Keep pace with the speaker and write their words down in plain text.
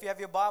If you have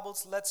your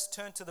Bibles, let's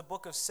turn to the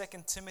book of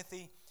 2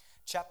 Timothy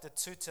chapter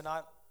 2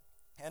 tonight.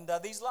 And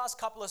these last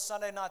couple of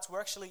Sunday nights,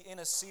 we're actually in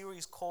a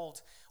series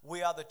called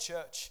We Are the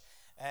Church.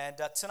 And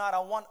tonight, I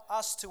want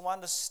us to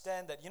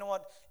understand that, you know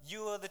what,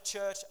 you are the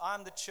church,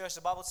 I'm the church.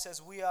 The Bible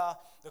says we are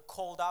the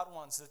called out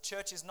ones. The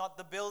church is not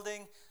the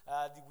building,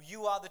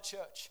 you are the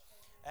church.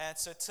 And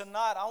so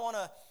tonight, I want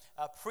to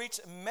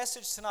preach a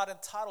message tonight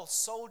entitled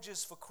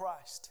Soldiers for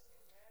Christ.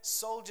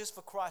 Soldiers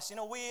for Christ. You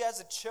know, we as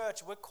a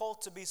church, we're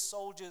called to be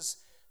soldiers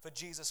for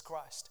Jesus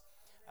Christ.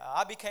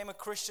 I became a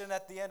Christian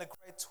at the end of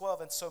grade 12,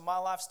 and so my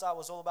lifestyle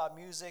was all about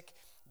music,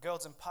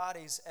 girls, and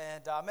parties.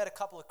 And I met a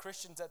couple of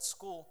Christians at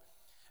school,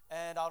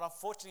 and I'd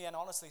unfortunately and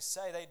honestly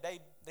say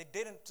they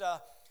didn't,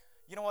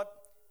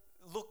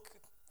 look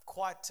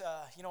quite,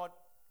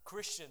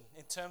 Christian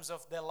in terms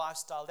of their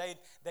lifestyle.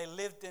 They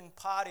lived in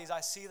parties.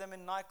 I see them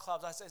in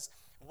nightclubs. I says,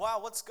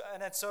 wow,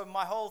 and then so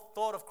my whole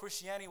thought of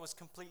Christianity was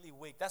completely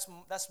weak. That's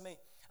me.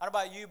 I don't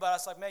know about you, but I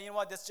was like, man, you know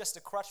what? That's just a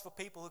crutch for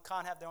people who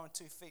can't have their own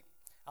 2 feet.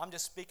 I'm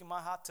just speaking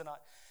my heart tonight.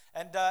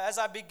 And as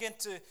I begin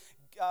to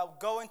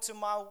go into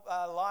my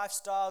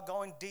lifestyle,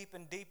 going deep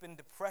in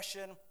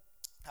depression,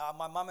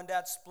 my mom and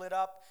dad split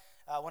up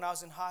when I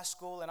was in high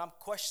school, and I'm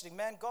questioning,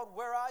 man, God,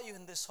 where are you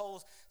in this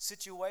whole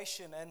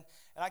situation? And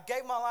I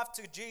gave my life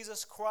to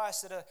Jesus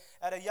Christ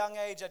at a young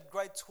age, at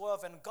grade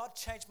 12, and God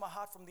changed my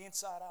heart from the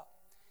inside out.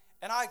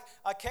 And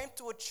I came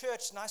to a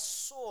church and I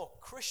saw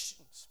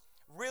Christians,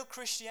 real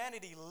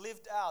Christianity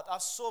lived out. I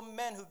saw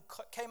men who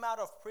came out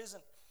of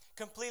prison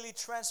completely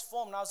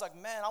transformed. And I was like,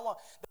 man,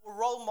 there were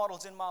role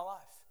models in my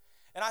life.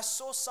 And I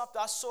saw something.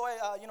 I saw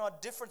a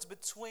difference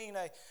between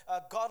a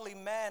godly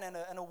man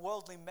and a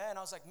worldly man.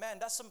 I was like, man,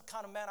 that's some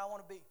kind of man I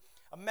want to be.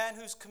 A man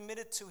who's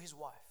committed to his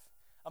wife.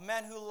 A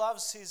man who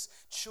loves his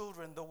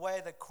children the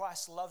way that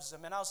Christ loves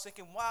them. And I was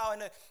thinking, wow,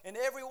 and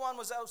everyone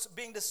was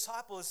being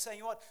disciples, saying,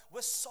 you know what,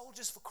 we're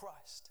soldiers for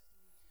Christ.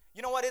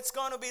 You know what, it's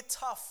going to be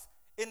tough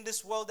in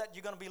this world that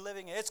you're going to be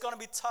living in. It's going to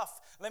be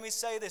tough. Let me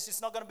say this, it's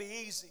not going to be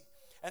easy.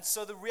 And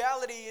so the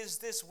reality is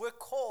this, we're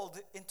called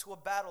into a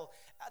battle.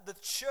 The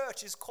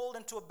church is called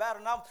into a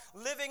battle. Now,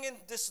 living in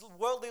this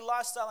worldly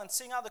lifestyle and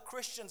seeing other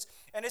Christians,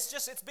 and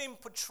it's being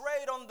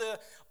portrayed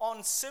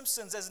on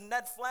Simpsons as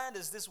Ned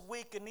Flanders, this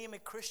weak,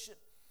 anemic Christian.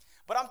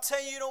 But I'm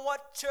telling you, you know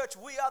what, church?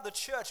 We are the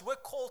church. We're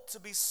called to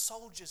be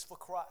soldiers for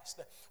Christ.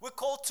 We're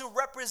called to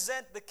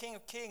represent the King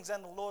of Kings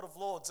and the Lord of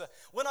Lords.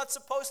 We're not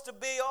supposed to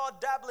be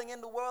dabbling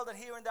in the world and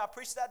here and there. I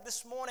preached that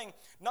this morning.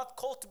 Not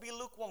called to be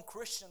lukewarm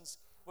Christians.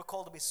 We're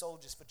called to be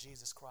soldiers for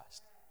Jesus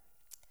Christ.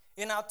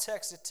 In our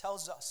text, it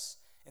tells us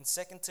in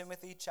 2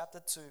 Timothy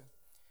chapter 2,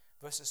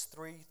 verses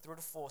 3 through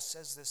to 4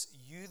 says this,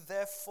 you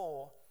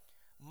therefore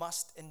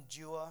must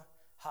endure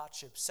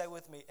hardship. Say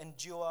with me,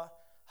 endure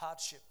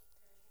hardship.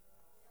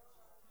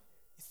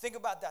 Think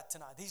about that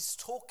tonight. He's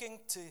talking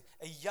to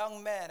a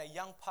young man, a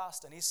young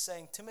pastor, and he's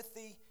saying,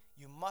 Timothy,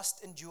 you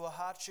must endure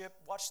hardship.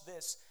 Watch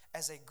this,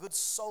 as a good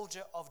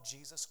soldier of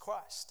Jesus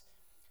Christ.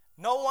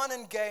 No one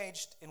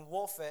engaged in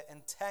warfare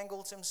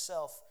entangles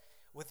himself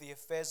with the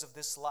affairs of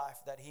this life,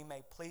 that he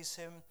may please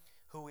him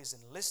who is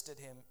enlisted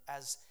him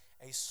as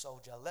a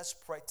soldier. Let's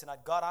pray tonight.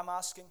 God, I'm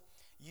asking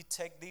you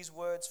take these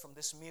words from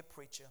this mere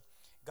preacher.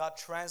 God,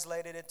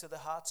 translate it into the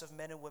hearts of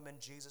men and women.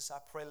 Jesus, I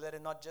pray, let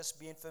it not just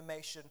be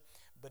information,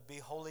 but be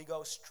Holy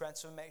Ghost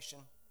transformation.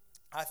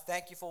 I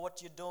thank you for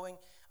what you're doing.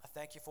 I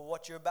thank you for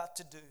what you're about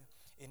to do.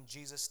 In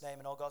Jesus' name,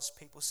 and all God's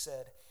people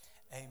said,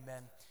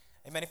 amen.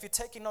 Amen. If you're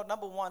taking note,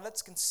 number one,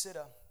 let's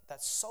consider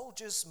that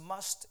soldiers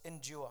must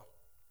endure.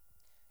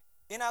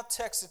 In our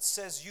text, it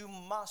says, you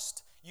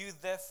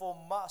therefore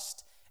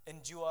must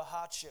endure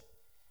hardship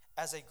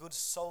as a good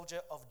soldier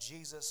of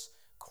Jesus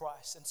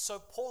Christ. And so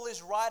Paul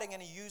is writing,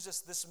 and he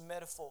uses this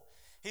metaphor.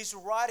 He's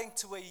writing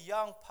to a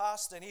young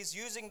pastor, and he's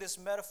using this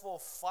metaphor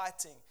of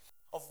fighting,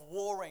 of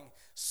warring,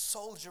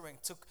 soldiering.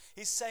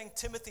 He's saying,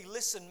 Timothy,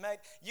 listen, mate,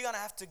 you're going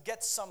to have to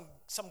get some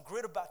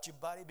grit about you,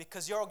 buddy,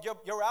 because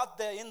you're out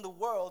there in the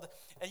world,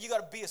 and you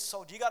got to be a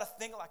soldier. You got to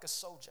think like a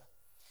soldier.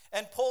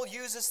 And Paul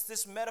uses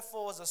this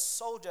metaphor as a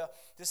soldier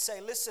to say,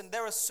 listen,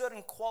 there are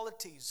certain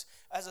qualities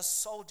as a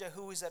soldier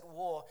who is at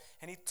war.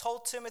 And he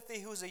told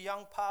Timothy, who's a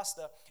young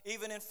pastor,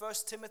 even in 1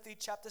 Timothy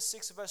chapter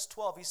 6, verse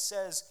 12, he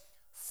says,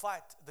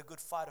 fight the good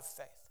fight of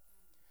faith.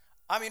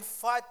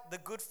 Fight the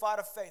good fight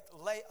of faith.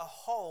 Lay a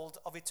hold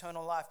of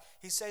eternal life.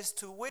 He says,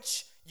 to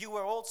which you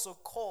were also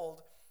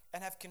called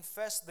and have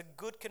confessed the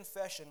good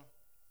confession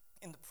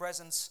in the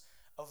presence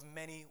of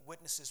many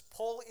witnesses.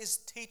 Paul is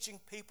teaching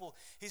people.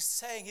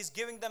 He's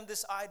giving them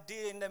this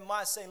idea in their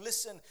mind, saying,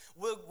 listen,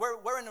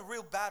 we're in a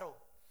real battle.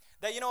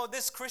 That,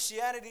 this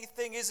Christianity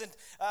thing isn't,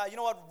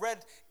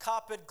 red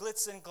carpet,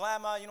 glitz and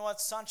glamour,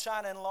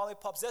 sunshine and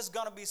lollipops. There's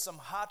going to be some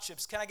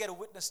hardships. Can I get a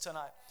witness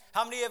tonight?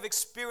 How many have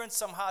experienced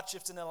some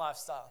hardships in their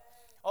lifestyle?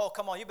 Oh,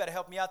 come on, you better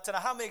help me out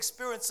tonight. How many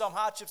experienced some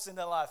hardships in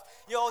their life?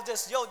 You're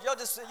just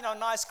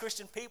nice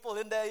Christian people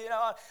in there,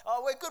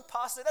 oh, we're good,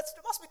 pastor. It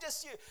must be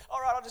just you.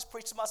 All right, I'll just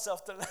preach to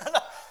myself tonight.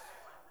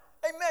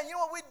 Amen. You know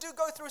what? We do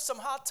go through some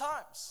hard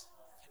times.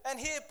 And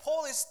here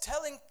Paul is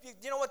telling,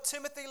 you know what,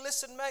 Timothy,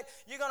 listen, mate,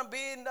 you're going to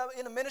be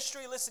in a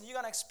ministry, listen, you're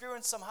going to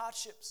experience some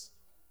hardships.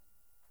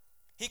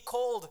 He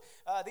called,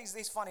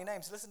 these funny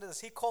names, listen to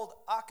this. He called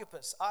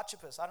Archippus, I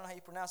don't know how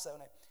you pronounce that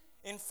name,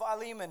 in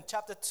Philemon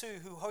chapter 2,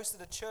 who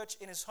hosted a church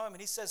in his home.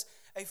 And he says,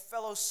 a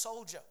fellow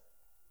soldier.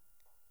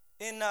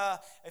 In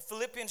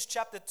Philippians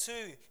chapter 2,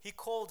 he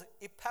called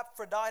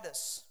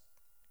Epaphroditus.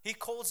 He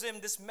calls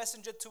him this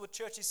messenger to a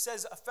church. He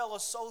says, a fellow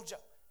soldier.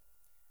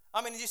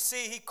 I mean, you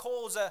see, he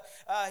calls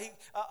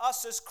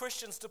us as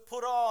Christians to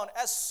put on,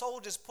 as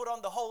soldiers, put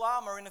on the whole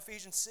armor in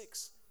Ephesians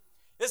 6.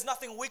 There's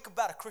nothing weak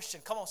about a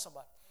Christian. Come on,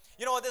 somebody.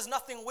 You know what? There's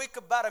nothing weak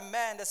about a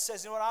man that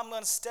says, you know what, I'm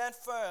going to stand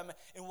firm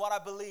in what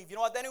I believe. You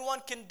know what? Anyone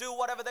can do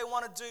whatever they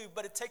want to do,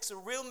 but it takes a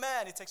real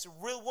man, it takes a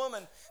real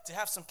woman to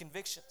have some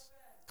convictions.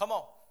 Come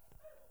on.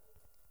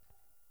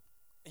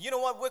 You know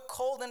what? We're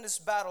called in this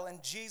battle,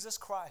 and Jesus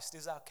Christ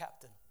is our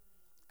captain.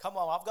 Come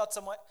on, I've got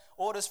some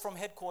orders from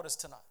headquarters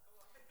tonight.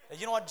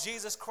 You know what?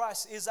 Jesus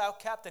Christ is our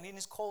captain. He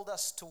has called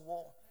us to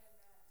war.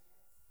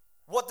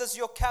 What does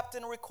your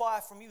captain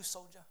require from you,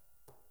 soldier?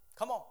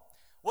 Come on.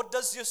 What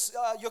does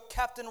your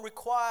captain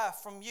require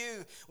from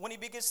you when he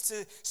begins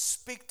to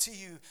speak to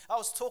you? I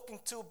was talking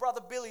to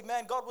Brother Billy,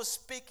 man, God was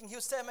speaking. He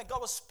was saying, man,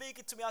 God was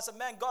speaking to me. I said,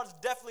 man, God's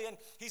definitely, and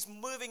he's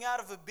moving out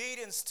of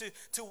obedience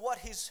to what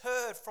he's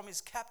heard from his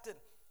captain.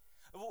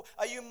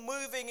 Are you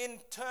moving in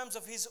terms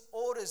of his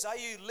orders? Are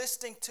you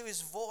listening to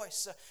his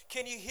voice?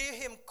 Can you hear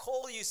him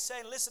call you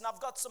saying, listen, I've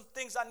got some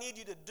things I need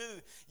you to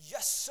do.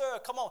 Yes, sir.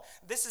 Come on.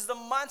 This is the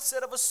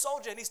mindset of a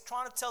soldier. And he's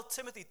trying to tell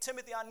Timothy,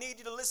 I need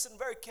you to listen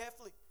very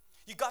carefully.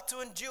 You got to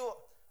endure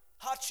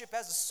hardship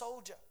as a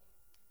soldier.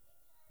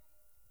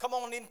 Come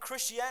on, in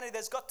Christianity,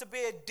 there's got to be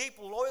a deep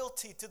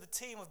loyalty to the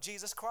team of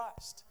Jesus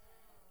Christ.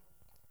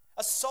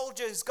 A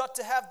soldier has got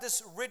to have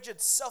this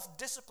rigid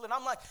self-discipline.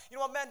 I'm like, you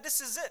know what, man,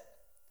 this is it.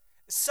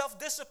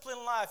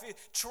 Self-discipline life.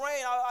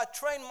 I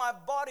train my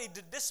body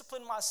to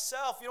discipline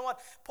myself. You know what?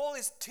 Paul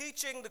is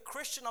teaching the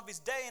Christian of his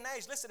day and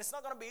age. Listen, it's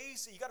not going to be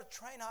easy. You got to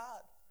train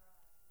hard.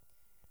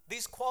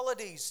 These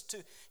qualities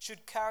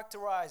should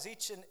characterize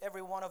each and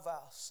every one of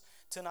us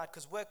tonight,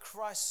 because we're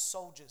Christ's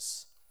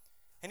soldiers.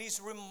 And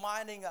he's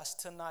reminding us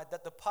tonight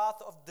that the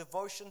path of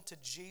devotion to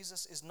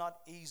Jesus is not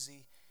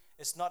easy.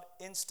 It's not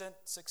instant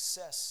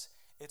success.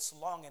 It's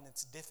long and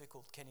it's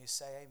difficult. Can you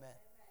say amen?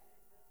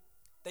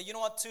 That, you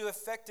know what, to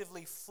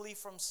effectively flee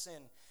from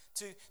sin,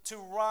 to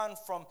run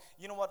from,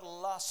 you know what,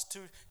 lust,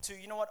 to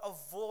you know what,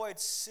 avoid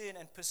sin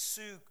and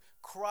pursue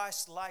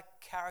Christ-like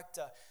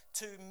character,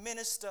 to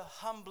minister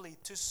humbly,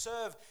 to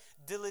serve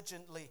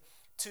diligently,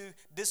 to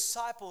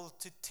disciple,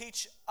 to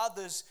teach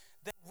others,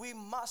 that we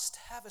must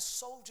have a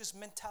soldier's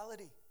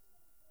mentality.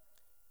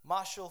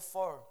 Marshal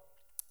Foch,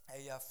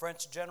 a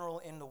French general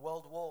in the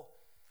World War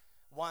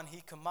I,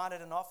 he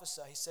commanded an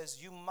officer. He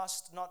says, you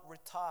must not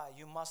retire.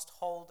 You must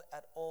hold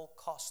at all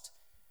cost.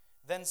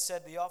 Then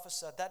said the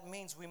officer, that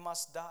means we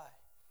must die.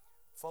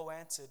 Foch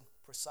answered,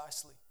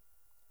 precisely.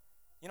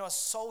 You know, a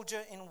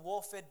soldier in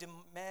warfare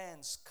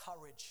demands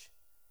courage.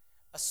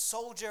 A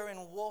soldier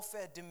in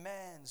warfare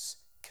demands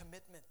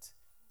commitment.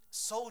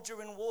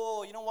 Soldier in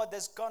war, you know what?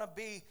 There's going to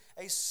be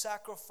a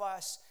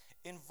sacrifice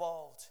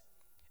involved.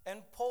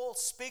 And Paul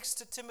speaks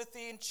to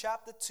Timothy in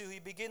chapter 2. He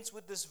begins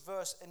with this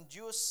verse,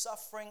 endure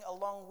suffering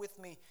along with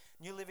me,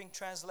 New Living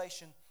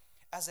Translation,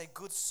 as a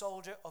good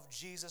soldier of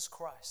Jesus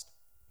Christ.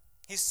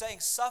 He's saying,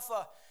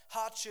 suffer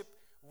hardship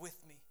with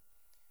me.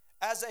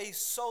 As a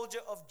soldier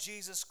of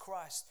Jesus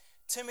Christ,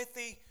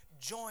 Timothy,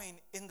 join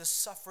in the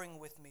suffering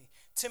with me.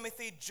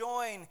 Timothy,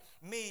 join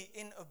me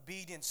in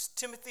obedience.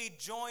 Timothy,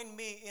 join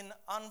me in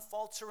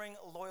unfaltering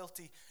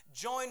loyalty.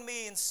 Join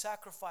me in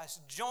sacrifice.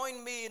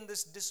 Join me in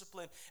this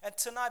discipline. And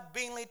tonight,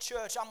 Beenleigh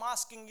Church, I'm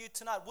asking you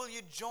tonight, will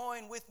you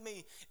join with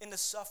me in the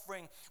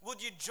suffering?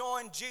 Would you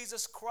join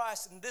Jesus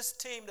Christ in this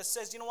team that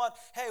says, you know what,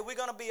 hey, we're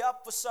going to be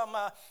up for some,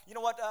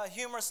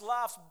 humorous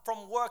laughs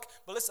from work.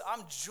 But listen,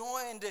 I'm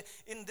joined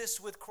in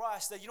this with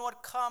Christ. That, you know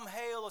what, come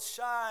hail or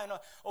shine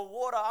or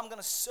water, I'm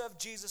going to serve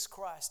Jesus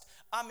Christ.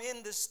 I'm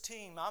in this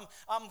team.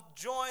 I'm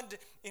joined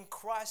in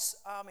Christ's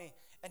army.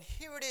 And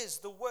here it is,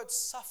 the word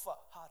suffer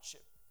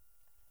hardship.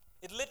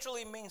 It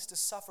literally means to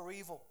suffer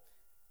evil,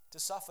 to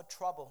suffer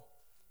trouble,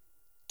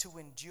 to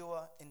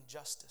endure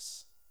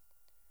injustice.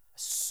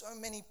 So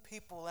many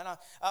people, and I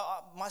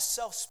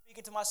myself,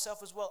 speaking to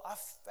myself as well, I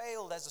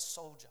failed as a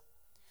soldier.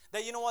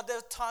 That, you know what, there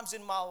are times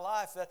in my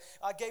life that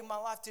I gave my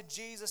life to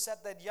Jesus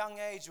at that young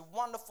age. A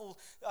wonderful,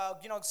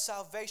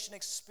 salvation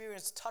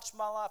experience touched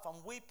my life.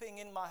 I'm weeping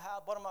in my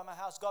house, bottom of my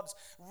house. God's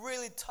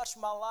really touched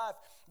my life.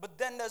 But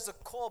then there's a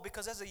call,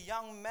 because as a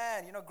young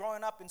man,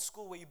 growing up in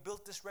school where you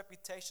built this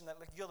reputation that,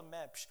 like, you're the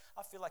man.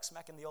 I feel like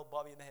smacking the old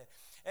Bobby in the head.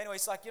 Anyway,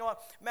 it's like, you know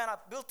what, man, I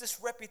built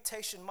this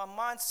reputation. My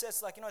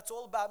mindset's like, it's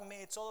all about me.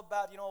 It's all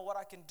about, what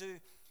I can do.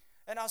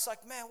 And I was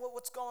like, man,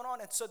 what's going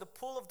on? And so the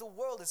pull of the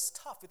world is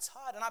tough. It's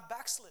hard. And I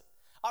backslid.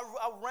 I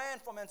ran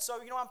from it. And so,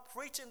 I'm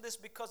preaching this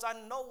because I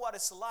know what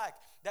it's like,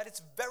 that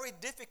it's very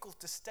difficult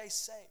to stay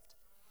saved.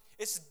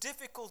 It's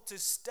difficult to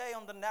stay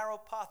on the narrow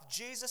path.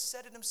 Jesus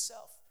said it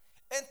himself.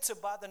 Enter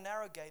by the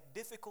narrow gate.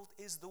 Difficult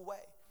is the way.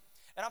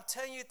 And I'm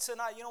telling you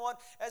tonight, you know what?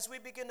 As we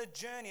begin to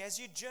journey, as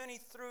you journey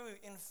through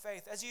in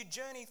faith, as you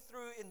journey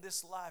through in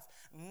this life,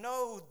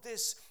 know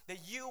this, that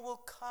you will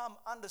come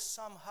under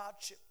some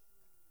hardship,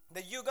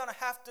 that you're going to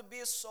have to be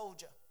a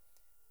soldier,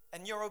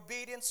 and your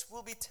obedience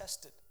will be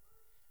tested.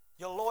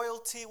 Your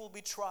loyalty will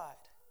be tried.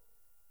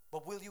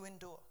 But will you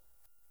endure?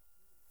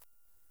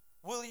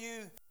 Will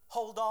you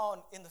hold on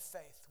in the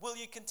faith? Will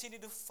you continue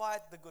to fight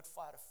the good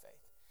fight of faith?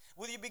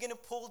 Will you begin to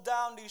pull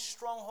down these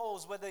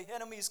strongholds where the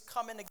enemy is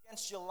coming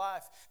against your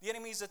life? The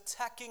enemy is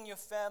attacking your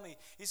family.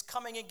 He's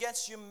coming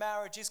against your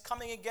marriage. He's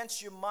coming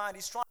against your mind.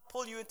 He's trying to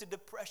pull you into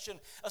depression.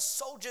 A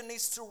soldier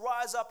needs to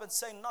rise up and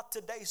say, not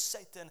today,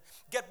 Satan.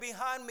 Get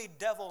behind me,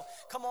 devil.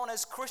 Come on,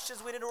 as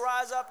Christians, we need to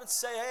rise up and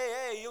say,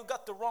 hey, you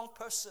got the wrong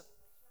person.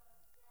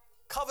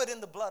 Covered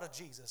in the blood of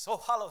Jesus. Oh,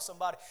 hello,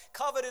 somebody.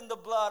 Covered in the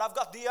blood. I've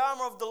got the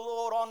armor of the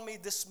Lord on me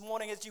this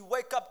morning. As you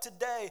wake up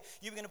today,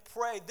 you're going to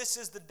pray, this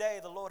is the day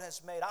the Lord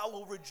has made. I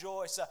will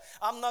rejoice.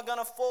 I'm not going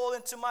to fall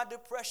into my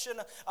depression.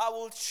 I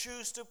will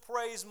choose to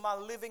praise my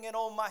living and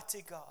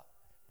almighty God.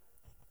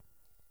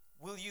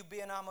 Will you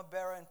be an armor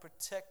bearer and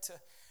protect,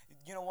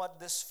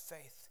 this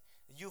faith?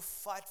 You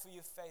fight for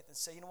your faith and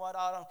say, you know what,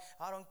 I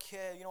don't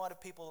care, you know what, if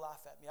people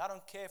laugh at me. I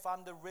don't care if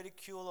I'm the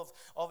ridicule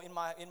of in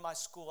my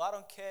school. I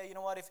don't care, you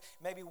know what, if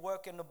maybe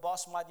work and the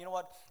boss might,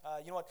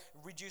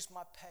 reduce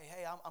my pay.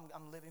 Hey,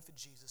 I'm living for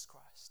Jesus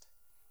Christ.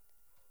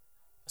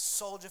 A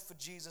soldier for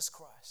Jesus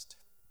Christ.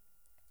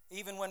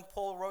 Even when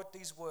Paul wrote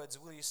these words,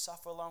 will you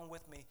suffer along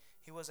with me?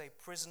 He was a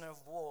prisoner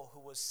of war who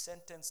was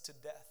sentenced to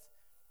death.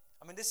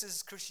 I mean, this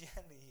is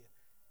Christianity here.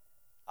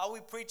 Are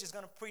we preachers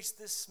going to preach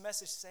this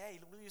message, say, hey,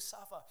 will you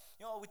suffer?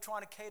 You know, we're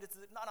trying to cater to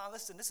no,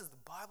 listen, this is the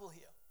Bible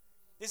here.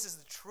 This is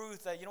the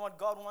truth that, you know what,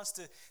 God wants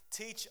to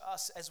teach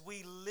us as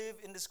we live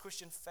in this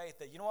Christian faith.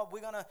 That, you know what,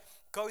 we're going to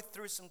go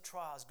through some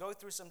trials, go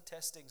through some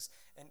testings.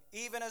 And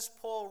even as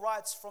Paul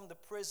writes from the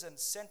prison,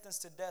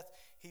 sentenced to death,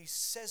 he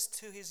says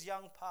to his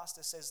young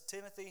pastor, says,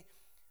 Timothy,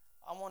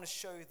 I want to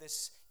show you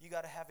this. You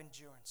got to have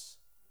endurance.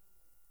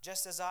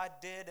 Just as I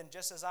did, and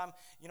just as I'm,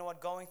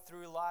 going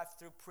through life,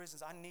 through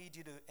prisons, I need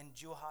you to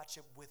endure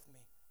hardship with me.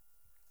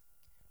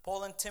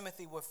 Paul and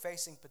Timothy were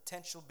facing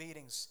potential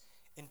beatings,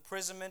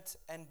 imprisonment,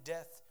 and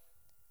death.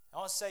 I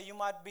want to say you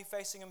might be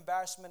facing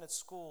embarrassment at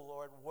school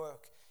or at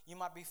work. You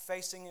might be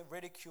facing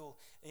ridicule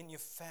in your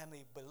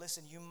family, but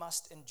listen, you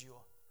must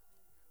endure.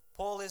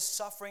 Paul is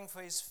suffering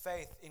for his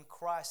faith in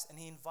Christ, and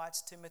he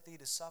invites Timothy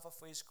to suffer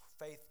for his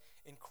faith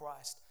in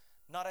Christ.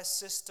 Not a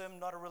system,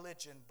 not a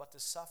religion, but to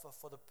suffer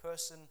for the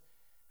person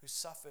who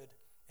suffered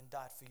and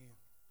died for you.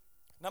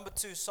 Number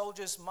 2,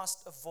 soldiers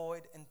must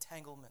avoid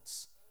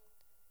entanglements.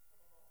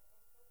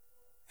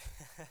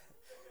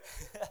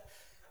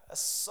 A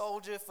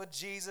soldier for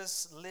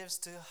Jesus lives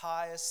to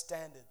higher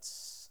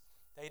standards.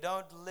 They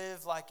don't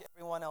live like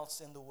everyone else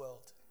in the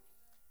world.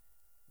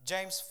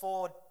 James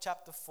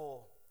chapter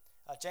 4,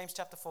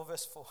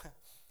 verse 4.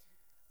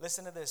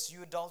 Listen to this,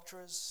 you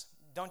adulterers.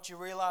 Don't you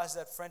realize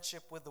that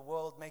friendship with the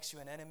world makes you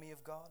an enemy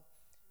of God?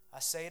 I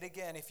say it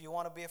again, if you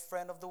want to be a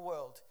friend of the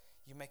world,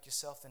 you make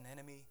yourself an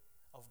enemy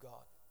of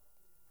God.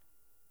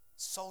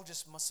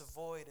 Soldiers must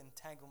avoid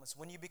entanglements.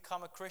 When you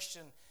become a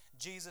Christian,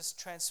 Jesus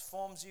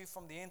transforms you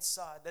from the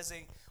inside. There's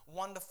a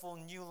wonderful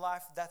new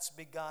life that's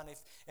begun. If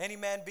any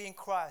man be in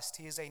Christ,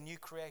 he is a new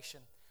creation.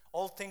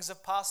 Old things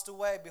have passed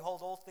away.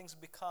 Behold, all things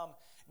become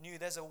new.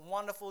 There's a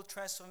wonderful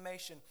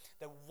transformation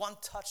that one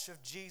touch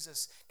of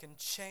Jesus can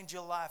change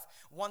your life.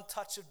 One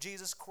touch of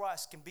Jesus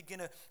Christ can begin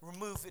to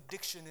remove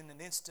addiction in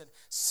an instant.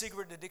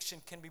 Cigarette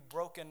addiction can be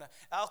broken.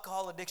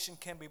 Alcohol addiction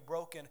can be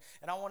broken.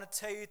 And I want to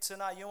tell you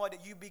tonight, you know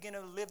what? You begin to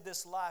live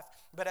this life.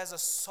 But as a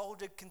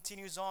soldier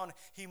continues on,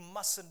 he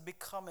mustn't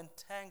become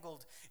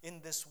entangled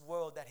in this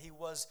world that he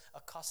was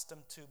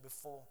accustomed to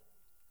before.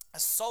 A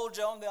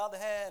soldier, on the other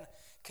hand,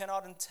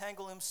 cannot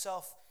entangle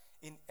himself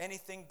in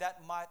anything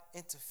that might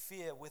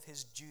interfere with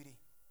his duty.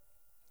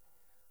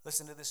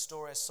 Listen to this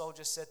story. A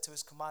soldier said to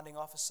his commanding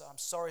officer, I'm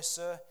sorry,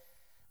 sir,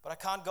 but I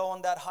can't go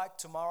on that hike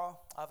tomorrow.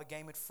 I have a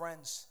game with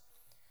friends.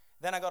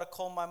 Then I got to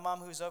call my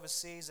mom who's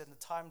overseas and the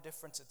time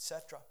difference,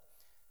 etc.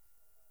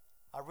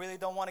 I really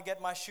don't want to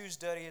get my shoes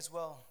dirty as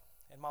well.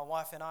 And my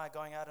wife and I are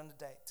going out on a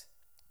date.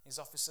 His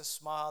officer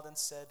smiled and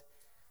said,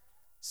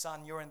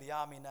 son, you're in the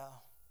army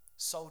now.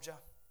 Soldier,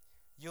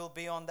 you'll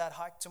be on that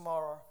hike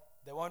tomorrow.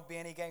 There won't be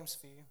any games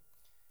for you.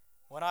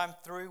 When I'm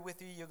through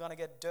with you, you're going to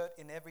get dirt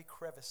in every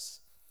crevice.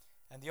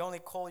 And the only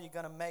call you're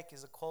going to make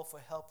is a call for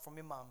help from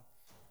your mom.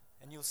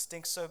 And you'll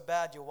stink so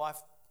bad, your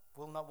wife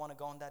will not want to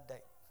go on that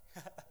date.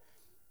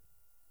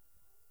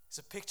 It's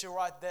a picture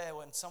right there.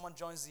 When someone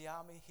joins the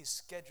army, his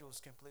schedule is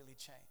completely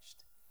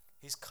changed.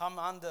 He's come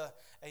under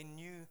a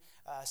new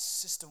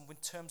system in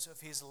terms of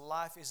his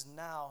life is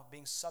now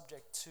being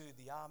subject to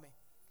the army.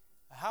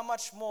 How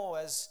much more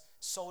as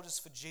soldiers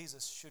for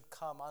Jesus should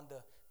come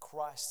under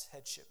Christ's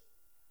headship?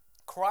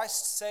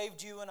 Christ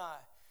saved you and I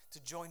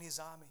to join his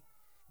army.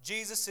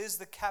 Jesus is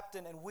the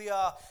captain, and we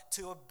are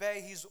to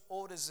obey his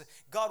orders.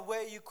 God,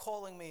 where are you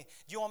calling me?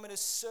 Do you want me to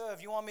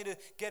serve? You want me to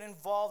get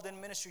involved in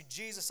ministry?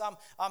 Jesus,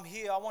 I'm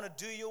here. I want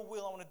to do your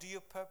will. I want to do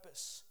your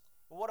purpose.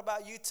 But what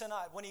about you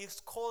tonight? When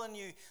he's calling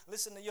you,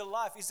 listen to your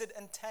life. Is it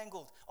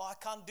entangled? Oh, I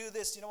can't do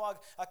this. You know,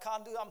 I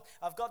can't do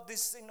I've got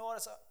this thing. Well,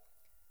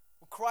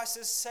 Christ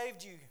has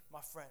saved you,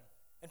 my friend.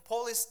 And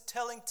Paul is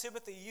telling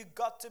Timothy, you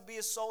got to be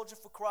a soldier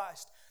for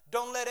Christ.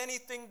 Don't let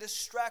anything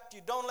distract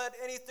you. Don't let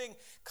anything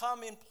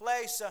come in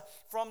place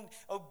from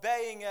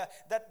obeying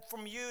that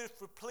from you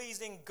for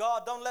pleasing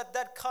God. Don't let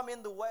that come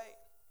in the way.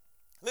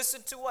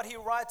 Listen to what he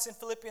writes in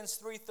Philippians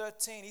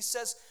 3:13. He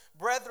says,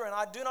 brethren,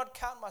 I do not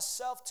count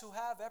myself to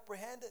have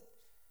apprehended.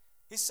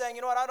 He's saying,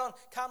 you know what, I don't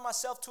count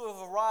myself to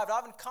have arrived. I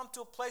haven't come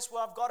to a place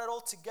where I've got it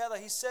all together.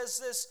 He says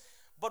this,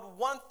 but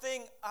one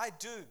thing I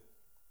do,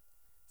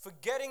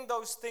 forgetting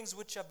those things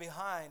which are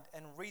behind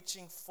and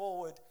reaching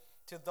forward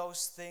to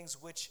those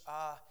things which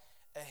are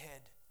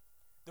ahead.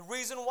 The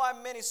reason why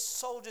many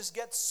soldiers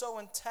get so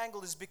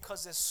entangled is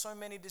because there's so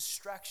many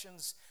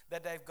distractions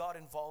that they've got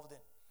involved in.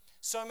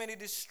 So many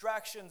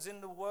distractions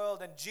in the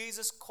world. And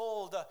Jesus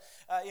called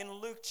in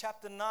Luke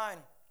chapter 9,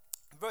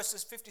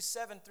 verses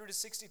 57 through to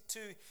 62,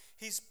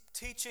 he's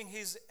teaching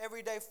his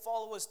everyday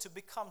followers to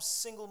become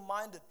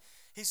single-minded.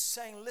 He's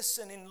saying,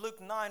 listen, in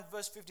Luke 9,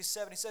 verse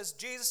 57, he says,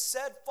 Jesus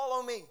said,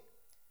 follow me.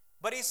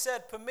 But he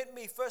said, permit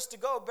me first to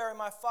go bury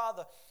my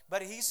father.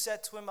 But he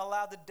said to him,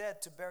 allow the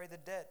dead to bury the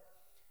dead.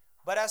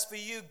 But as for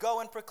you,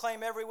 go and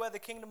proclaim everywhere the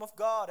kingdom of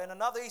God. And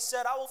another he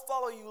said, I will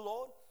follow you,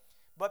 Lord.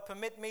 But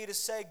permit me to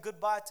say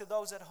goodbye to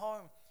those at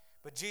home.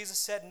 But Jesus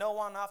said, no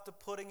one after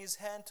putting his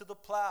hand to the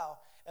plow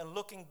and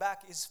looking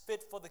back is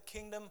fit for the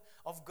kingdom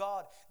of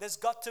God. There's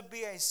got to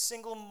be a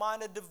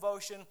single-minded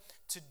devotion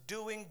to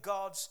doing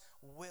God's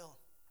will.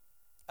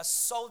 A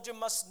soldier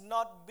must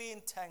not be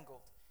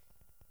entangled.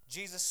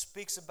 Jesus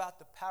speaks about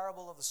the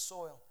parable of the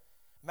soil.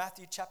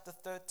 Matthew chapter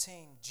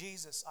 13,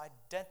 Jesus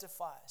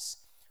identifies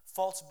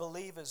false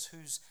believers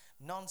whose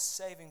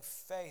non-saving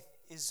faith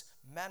is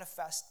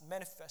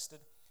manifested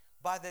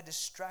by their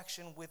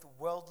distraction with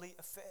worldly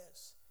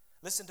affairs.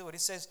 Listen to it.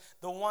 It says,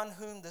 the one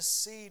whom the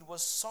seed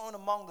was sown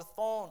among the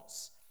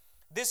thorns.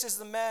 This is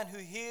the man who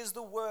hears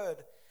the word,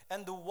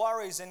 and the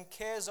worries and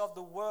cares of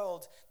the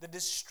world, the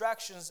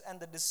distractions and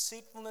the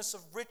deceitfulness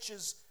of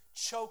riches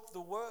choke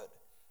the word,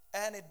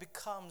 and it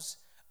becomes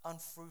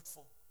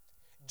unfruitful.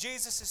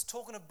 Jesus is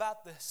talking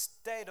about the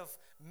state of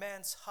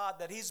man's heart,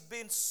 that he's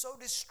been so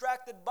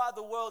distracted by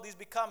the world, he's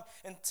become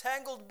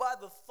entangled by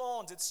the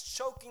thorns. It's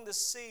choking the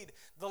seed.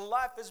 The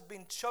life has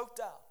been choked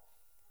out.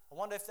 I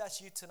wonder if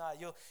that's you tonight.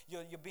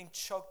 You're being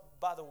choked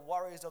by the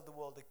worries of the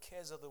world, the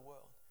cares of the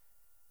world.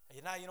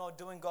 And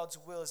doing God's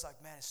will is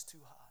like, man, it's too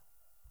hard.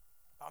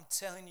 I'm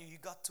telling you, you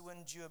got to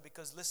endure,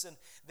 because listen,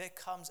 there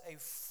comes a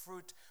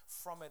fruit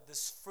from it.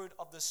 This fruit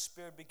of the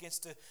Spirit begins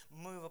to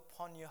move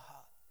upon your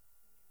heart.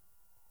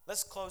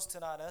 Let's close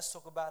tonight. Let's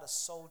talk about a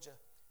soldier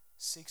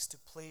seeks to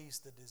please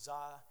the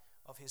desire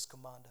of his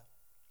commander.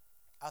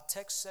 Our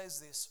text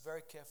says this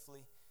very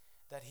carefully,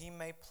 that he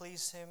may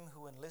please him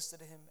who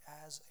enlisted him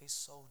as a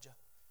soldier.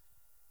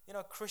 You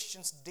know,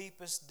 Christians'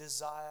 deepest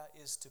desire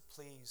is to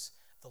please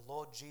the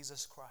Lord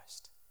Jesus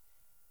Christ,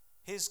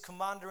 his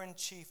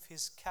commander-in-chief,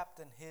 his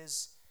captain,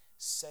 his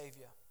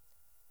savior.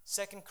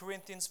 2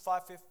 Corinthians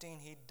 5:15,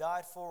 he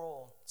died for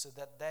all, so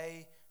that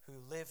they who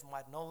live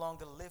might no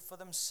longer live for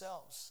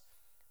themselves,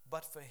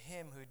 but for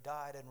him who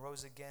died and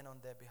rose again on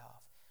their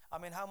behalf. I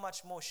mean, how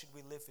much more should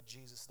we live for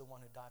Jesus, the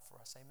one who died for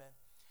us? Amen.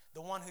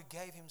 The one who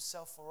gave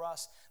himself for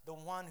us, the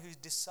one who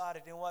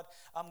decided, you know what,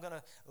 I'm going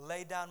to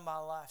lay down my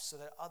life so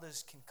that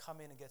others can come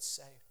in and get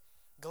saved.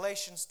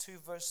 Galatians 2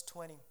 verse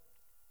 20.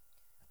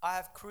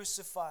 I've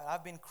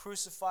been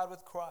crucified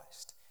with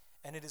Christ,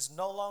 and it is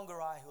no longer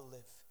I who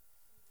live,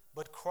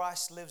 but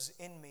Christ lives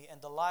in me,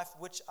 and the life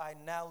which I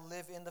now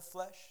live in the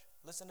flesh,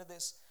 listen to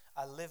this,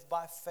 I live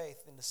by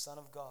faith in the Son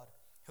of God,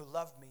 who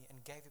loved me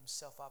and gave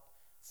himself up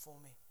for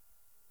me.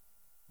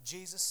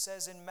 Jesus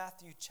says in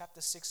Matthew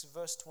chapter 6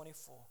 verse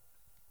 24,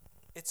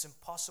 it's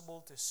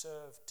impossible to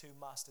serve two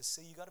masters.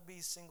 See, you got to be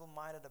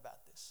single-minded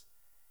about this.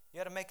 You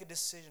got to make a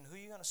decision. Who are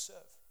you going to serve?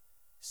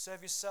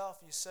 Serve yourself,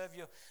 you serve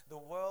the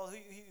world, who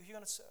are you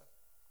going to serve?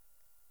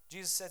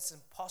 Jesus said it's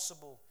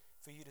impossible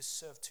for you to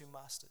serve two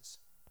masters.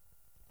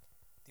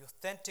 The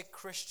authentic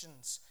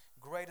Christian's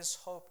greatest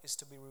hope is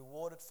to be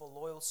rewarded for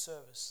loyal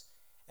service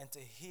and to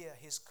hear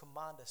his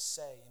commander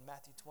say in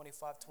Matthew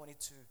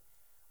 25:22,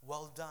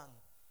 well done,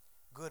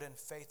 good and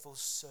faithful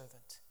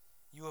servant.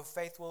 You are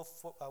faithful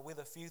with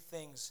a few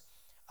things.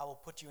 I will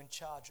put you in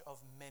charge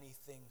of many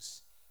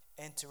things.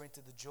 Enter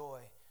into the joy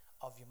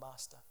of your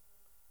master.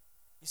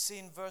 You see,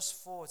 in verse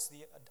 4, it's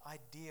the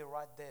idea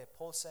right there.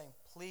 Paul's saying,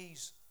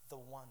 please the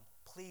one,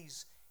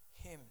 please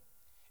him.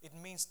 It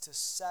means to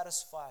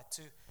satisfy,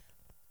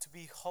 to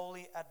be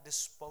wholly at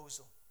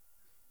disposal,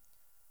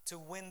 to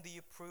win the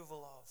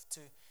approval of,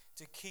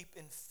 to keep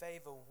in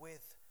favor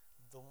with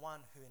the one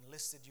who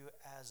enlisted you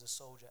as a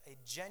soldier. A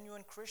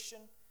genuine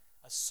Christian,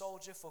 a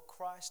soldier for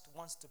Christ,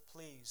 wants to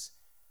please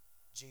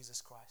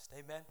Jesus Christ.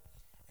 Amen.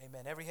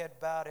 Amen. Every head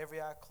bowed,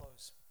 every eye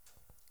closed.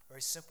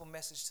 Very simple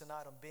message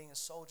tonight on being a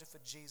soldier for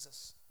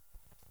Jesus.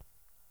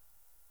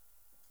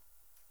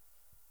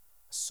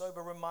 A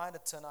sober reminder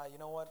tonight, you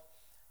know what?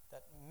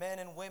 That men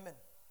and women,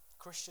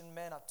 Christian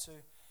men are to,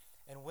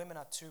 and women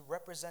are to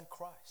represent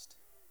Christ.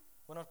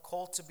 We're not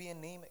called to be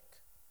anemic,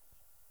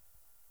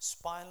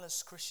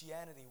 spineless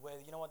Christianity where,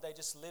 you know what, they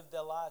just live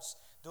their lives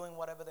doing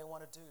whatever they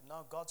want to do.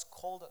 No, God's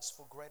called us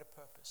for greater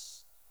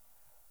purpose.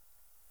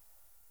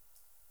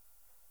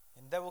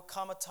 And there will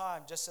come a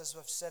time, just as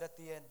we've said at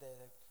the end there,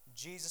 that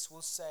Jesus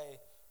will say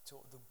to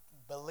the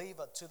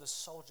believer, to the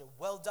soldier,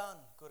 well done,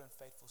 good and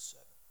faithful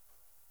servant.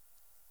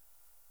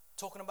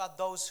 Talking about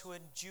those who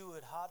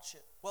endured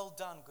hardship. Well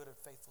done, good and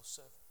faithful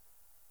servant.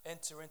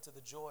 Enter into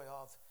the joy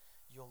of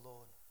your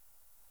Lord.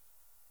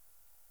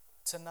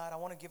 Tonight, I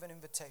want to give an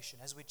invitation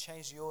as we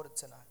change the order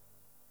tonight.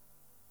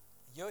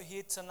 You're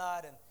here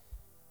tonight and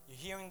you're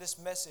hearing this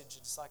message.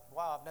 It's like,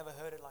 wow, I've never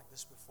heard it like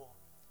this before.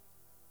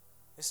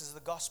 This is the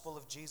gospel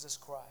of Jesus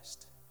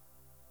Christ.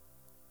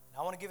 And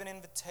I want to give an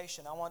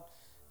invitation. I want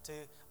to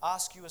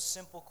ask you a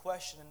simple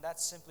question, and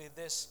that's simply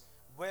this.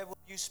 Where will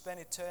you spend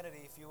eternity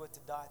if you were to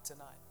die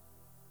tonight?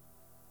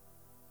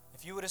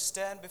 If you were to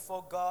stand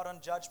before God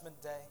on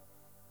Judgment Day,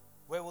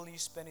 where will you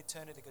spend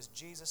eternity? Because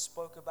Jesus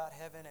spoke about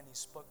heaven and he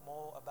spoke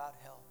more about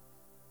hell.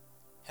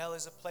 Hell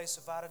is a place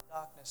of utter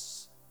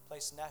darkness, a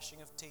place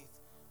gnashing of teeth,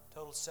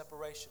 total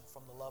separation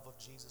from the love of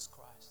Jesus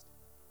Christ.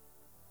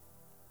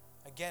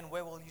 Again,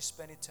 where will you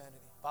spend eternity?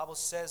 The Bible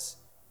says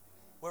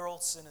we're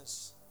all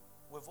sinners.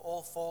 We've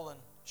all fallen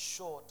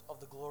short of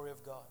the glory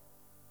of God.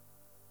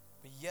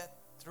 But yet,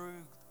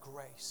 through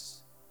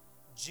grace,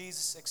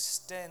 Jesus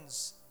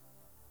extends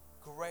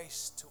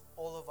grace to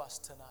all of us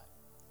tonight.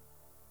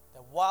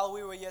 That while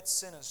we were yet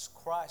sinners,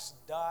 Christ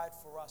died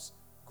for us.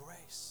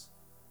 Grace.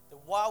 That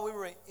while we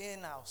were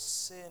in our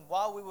sin,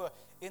 while we were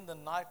in the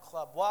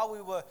nightclub, while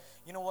we were,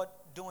 you know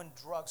what, doing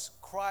drugs,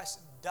 Christ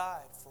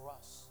died for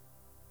us.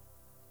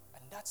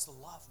 And that's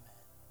love, man.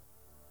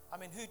 I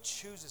mean, who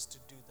chooses to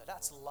do that?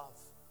 That's love.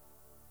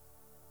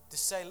 To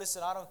say,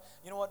 listen,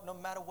 you know what, no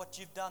matter what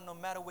you've done, no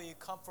matter where you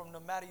come from, no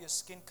matter your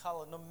skin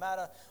color, no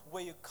matter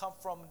where you come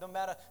from, no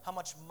matter how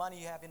much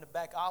money you have in the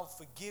bank, I'll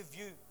forgive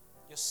you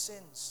your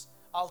sins.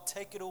 I'll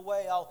take it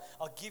away. I'll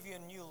give you a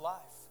new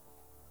life.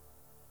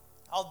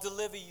 I'll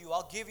deliver you.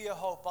 I'll give you a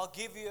hope. I'll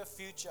give you a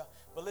future.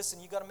 But listen,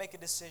 you got to make a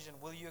decision.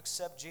 Will you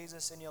accept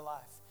Jesus in your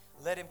life?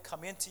 Let him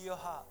come into your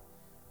heart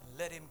and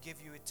let him give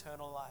you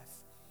eternal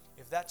life.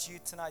 If that's you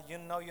tonight, you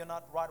know you're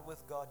not right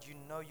with God. You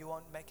know you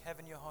won't make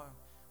heaven your home.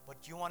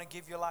 But you want to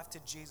give your life to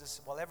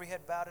Jesus while every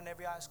head bowed and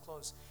every eye is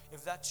closed.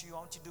 If that's you, I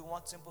want you to do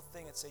one simple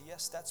thing and say,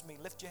 yes, that's me.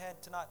 Lift your hand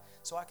tonight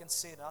so I can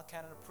see it, and I'll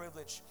count it a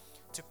privilege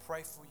to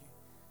pray for you.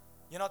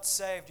 You're not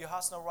saved. Your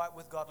heart's not right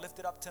with God. Lift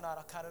it up tonight.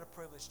 I'll count it a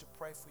privilege to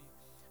pray for you.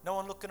 No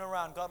one looking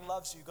around. God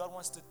loves you. God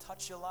wants to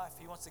touch your life.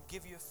 He wants to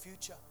give you a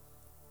future.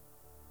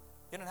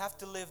 You don't have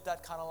to live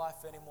that kind of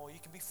life anymore. You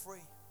can be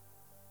free.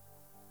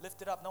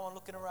 Lift it up. No one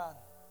looking around.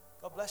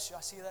 God bless you.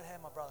 I see that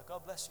hand, my brother.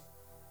 God bless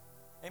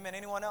you. Amen.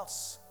 Anyone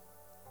else?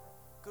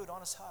 Good,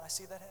 honest heart. I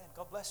see that hand.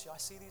 God bless you. I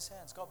see these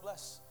hands. God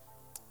bless.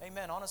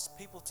 Amen. Honest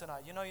people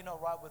tonight. You know you're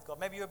not right with God.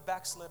 Maybe you're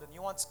backslidden.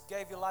 You once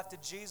gave your life to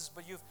Jesus,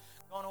 but you've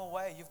gone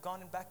away. You've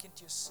gone back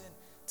into your sin.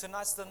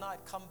 Tonight's the night.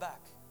 Come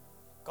back.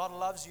 God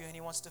loves you and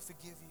he wants to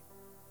forgive you.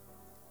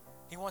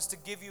 He wants to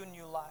give you a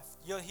new life.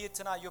 You're here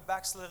tonight. You're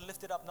backslidden.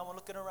 Lift it up. No one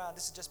looking around.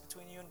 This is just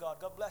between you and God.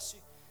 God bless you.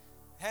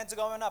 Hands are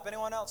going up.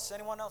 Anyone else?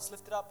 Anyone else?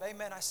 Lift it up.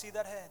 Amen. I see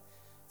that hand.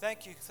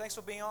 Thank you. Thanks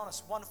for being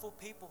honest. Wonderful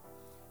people.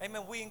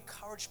 Amen. We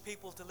encourage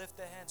people to lift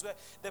their hands. There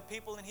are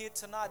people in here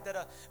tonight that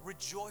are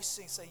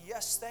rejoicing. Say,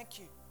 yes, thank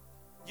you.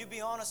 You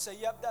be honest. Say,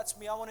 yep, that's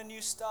me. I want a new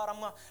start.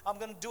 I'm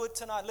going to do it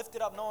tonight. Lift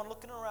it up. No one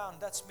looking around.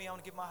 That's me. I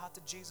want to give my heart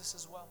to Jesus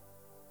as well.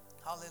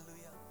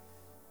 Hallelujah.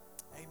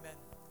 Amen.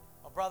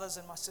 My brothers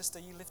and my sister,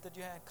 you lifted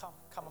your hand. Come.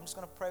 I'm just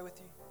going to pray with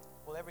you.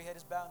 Well, every head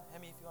is bowed.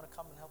 Hemi, if you want to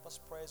come and help us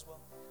pray as well.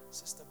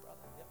 Sister,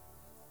 brother. Yep.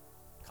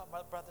 Come,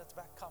 brother at the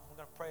back. Come. We're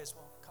going to pray as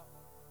well. Come.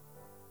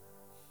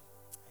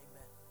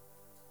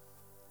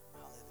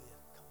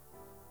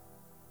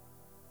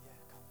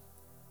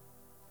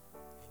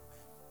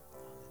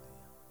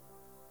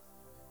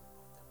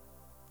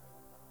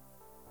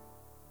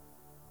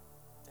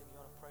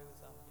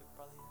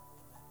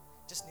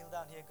 Just kneel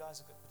down here,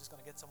 guys. We're just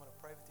going to get someone to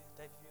pray with you.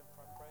 Dave, if you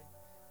can pray.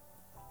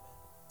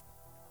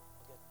 Amen.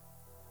 We'll get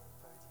anyone to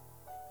pray with you.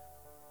 Amen.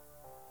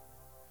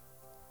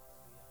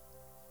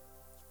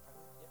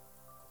 Hallelujah.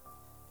 Pray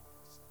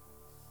with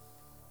you?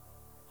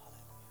 Yep.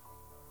 Hallelujah.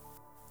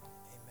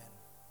 Amen.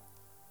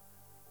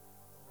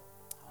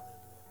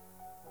 Hallelujah.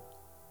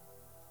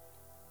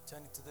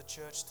 Turning to the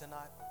church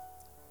tonight.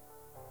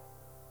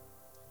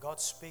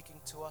 God's speaking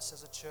to us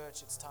as a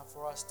church. It's time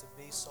for us to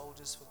be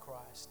soldiers for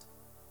Christ.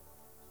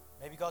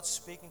 Maybe God's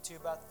speaking to you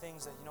about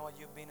things that, you know what,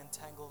 you've been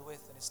entangled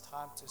with, and it's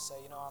time to say,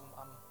 you know,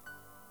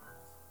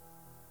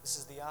 this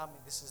is the army.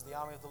 This is the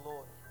army of the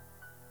Lord.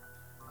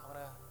 I'm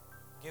going to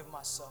give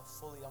myself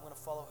fully. I'm going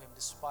to follow him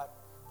despite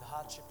the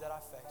hardship that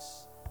I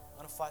face. I'm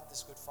going to fight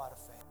this good fight of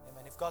faith.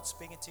 Amen. If God's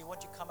speaking to you,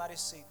 won't you come out of your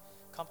seat,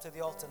 come to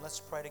the altar, and let's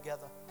pray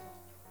together.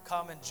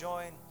 Come and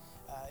join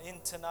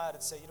in tonight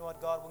and say, you know what,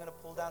 God, we're going to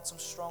pull down some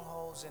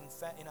strongholds in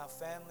our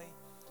family.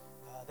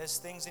 There's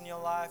things in your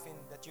life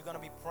that you're going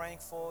to be praying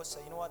for.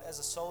 Say, you know what, as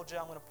a soldier,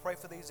 I'm going to pray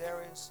for these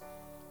areas.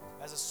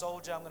 As a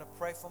soldier, I'm going to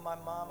pray for my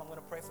mom. I'm going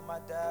to pray for my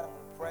dad. I'm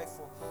going to pray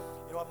for,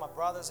 you know what, my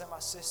brothers and my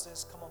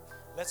sisters. Come on,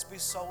 let's be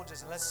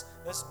soldiers and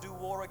let's do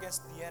war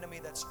against the enemy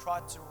that's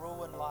tried to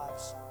ruin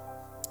lives.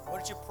 Why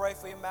don't you pray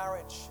for your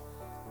marriage?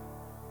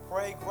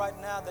 Pray right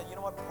now that, you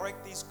know what, break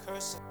these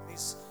curses,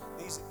 these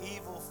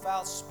evil,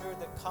 foul spirit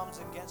that comes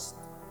against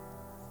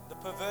the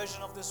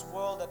perversion of this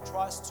world that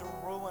tries to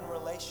ruin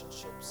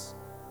relationships.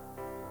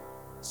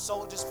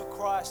 Soldiers for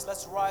Christ,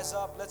 let's rise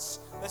up. Let's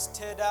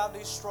tear down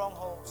these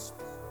strongholds.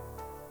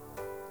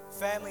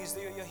 Families,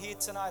 you're here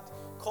tonight,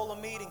 call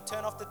a meeting,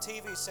 turn off the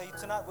TV, say,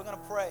 tonight we're going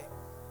to pray.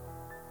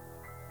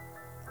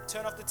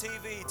 Turn off the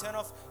TV, turn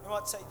off, you know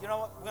what, say, you know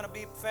what, we're going to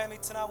be family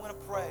tonight, we're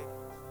going to pray.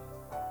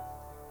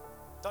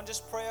 Don't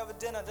just pray over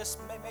dinner, just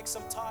make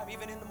some time,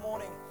 even in the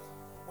morning.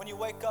 When you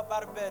wake up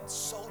out of bed,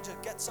 soldier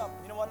gets up.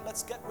 You know what,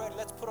 let's get ready,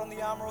 let's put on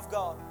the armor of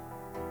God.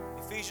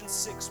 Ephesians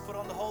 6, put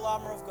on the whole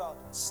armor of God.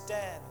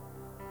 Stand.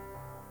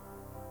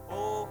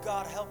 Oh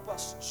God, help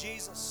us.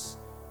 Jesus,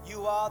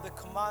 you are the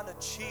commander,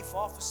 chief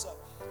officer.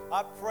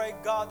 I pray,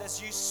 God,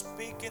 as you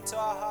speak into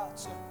our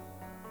hearts,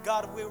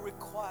 God, we're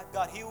required.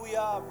 God, here we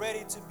are,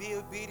 ready to be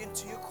obedient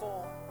to your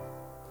call.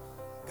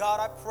 God,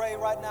 I pray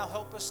right now,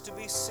 help us to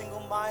be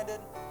single-minded.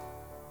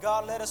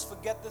 God, let us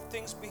forget the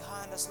things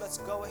behind us. Let's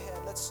go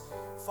ahead. Let's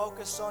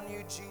focus on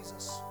you,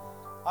 Jesus.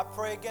 I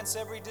pray against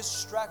every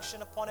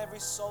distraction upon every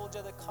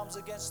soldier that comes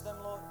against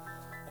them, Lord.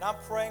 And I'm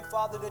praying,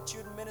 Father, that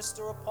you'd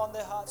minister upon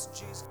their hearts,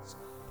 Jesus.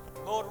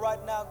 Lord,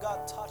 right now,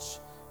 God, touch,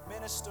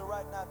 minister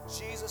right now, in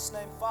Jesus'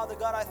 name. Father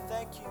God, I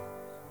thank you.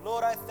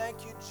 Lord, I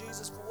thank you,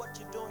 Jesus, for what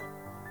you're doing.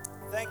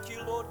 Thank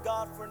you, Lord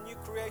God, for a new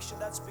creation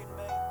that's been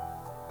made.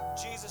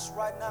 Jesus,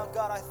 right now,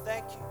 God, I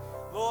thank you,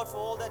 Lord, for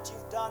all that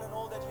you've done and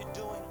all that you're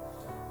doing.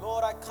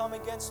 Lord, I come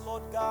against,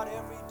 Lord God,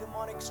 every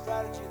demonic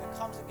strategy that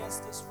comes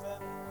against this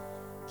family.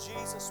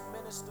 Jesus,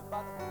 minister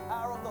by the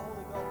power of the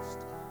Holy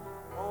Ghost.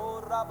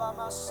 Oh,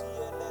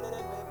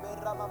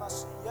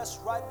 yes,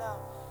 right now,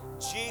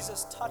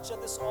 Jesus, touch at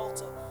this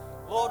altar.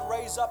 Lord,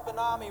 raise up an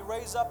army,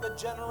 raise up a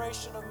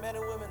generation of men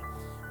and women.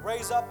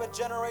 Raise up a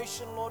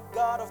generation, Lord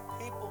God, of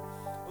people.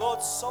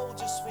 Lord,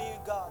 soldiers for you,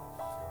 God.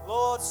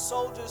 Lord,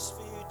 soldiers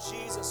for you,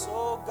 Jesus.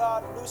 Oh,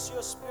 God, loose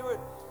your spirit.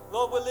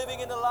 Lord, we're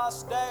living in the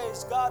last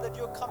days, God, that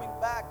you're coming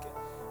back.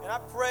 And I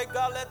pray,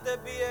 God, let there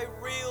be a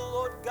real,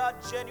 Lord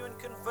God, genuine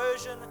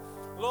conversion.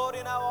 Lord,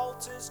 in our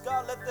altars,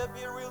 God, let there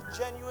be a real,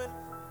 genuine,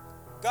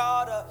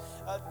 God, a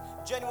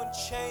genuine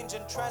change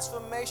and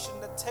transformation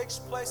that takes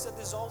place at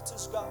these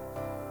altars, God.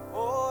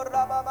 Oh,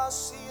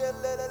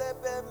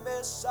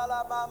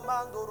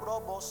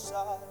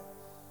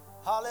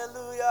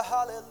 hallelujah,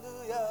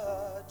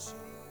 hallelujah,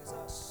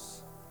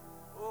 Jesus.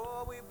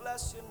 Oh, we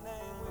bless your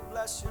name, we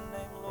bless your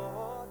name,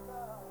 Lord.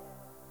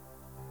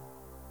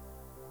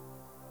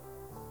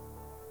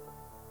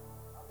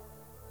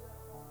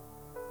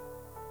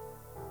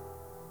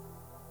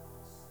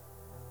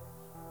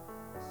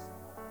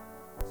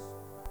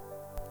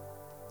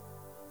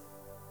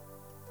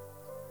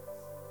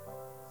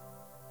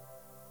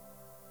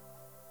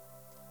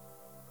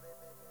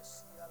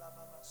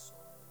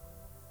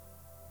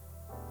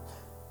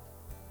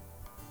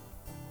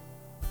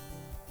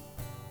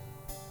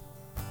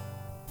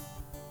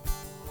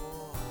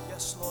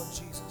 Yes, Lord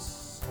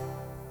Jesus.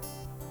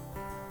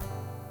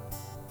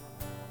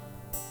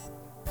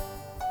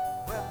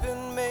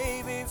 Weapon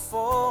may be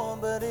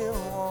formed, but it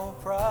won't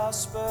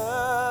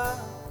prosper.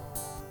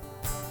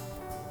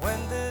 When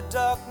the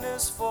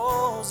darkness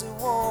falls, it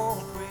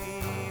won't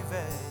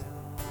prevail.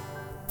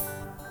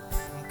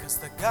 Because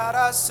the God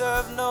I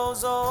serve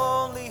knows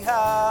only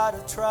how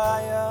to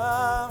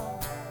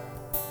triumph.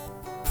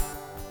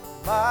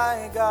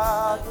 My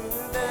God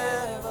will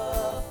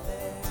never fail.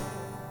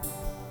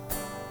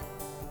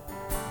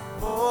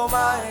 Oh,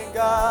 my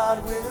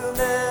God will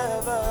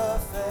never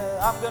fail.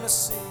 I'm gonna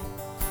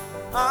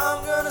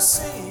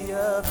see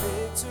a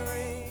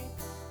victory.